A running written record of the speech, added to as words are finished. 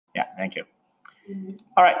Thank you.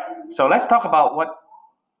 All right, so let's talk about what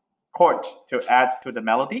chords to add to the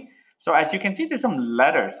melody. So as you can see, there's some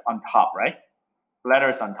letters on top, right?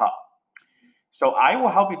 Letters on top. So I will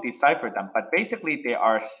help you decipher them, but basically they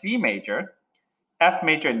are C major, F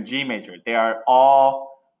major, and G major. They are all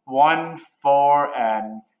 1, 4,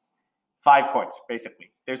 and 5 chords, basically.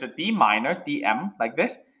 There's a D minor, DM, like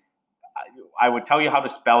this. I would tell you how to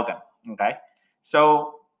spell them, okay?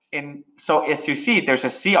 So as you see, there's a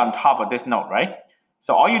C on top of this note, right?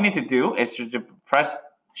 So all you need to do is to press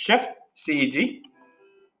Shift, C, E, G.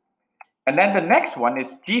 And then the next one is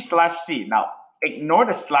G/C. Now, ignore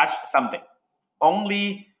the slash something.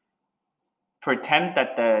 Only pretend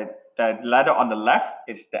that the letter on the left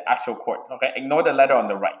is the actual chord, okay? Ignore the letter on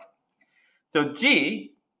the right. So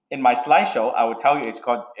G, in my slideshow, I will tell you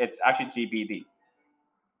it's actually GBD,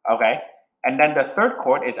 okay? And then the third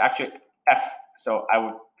chord is actually F. So I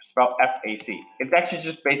would spell FAC. It's actually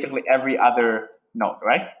just basically every other note,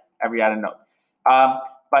 right? Every other note.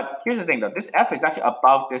 But here's the thing though, this F is actually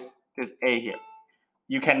above this A here.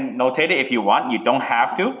 You can notate it if you want, you don't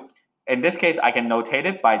have to. In this case, I can notate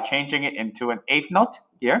it by changing it into an eighth note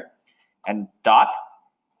here, and dot,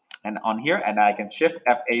 and on here, and I can shift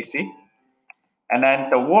FAC. And then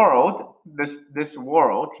the world, this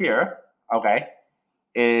world here, okay,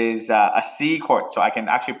 is a C chord. So I can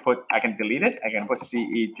actually delete it. I can put C,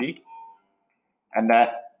 E, G. And then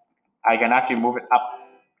I can actually move it up,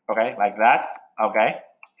 okay, like that, okay.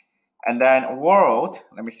 And then world,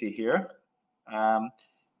 let me see here.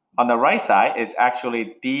 On the right side is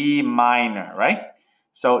actually D minor, right?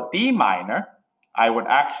 So D minor, I would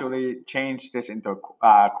actually change this into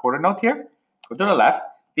a quarter note here. Go to the left.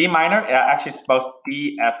 D minor actually spells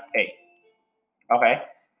D, F, A. Okay.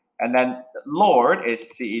 And then Lord is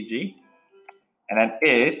C, E, G. And then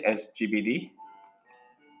is GBD.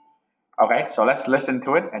 Okay, so let's listen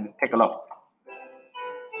to it and take a look.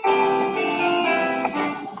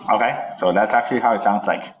 Okay, so that's actually how it sounds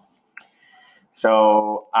like.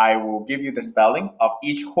 So I will give you the spelling of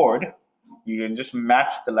each chord. You can just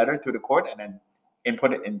match the letter to the chord and then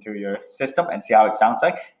input it into your system and see how it sounds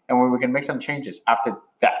like. And we can make some changes after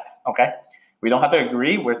that, okay? We don't have to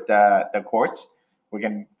agree with the chords. We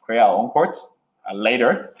can create our own chords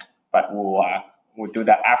later, but we'll do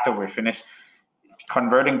that after we finish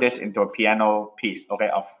converting this into a piano piece, okay,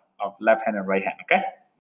 of left hand and right hand, okay?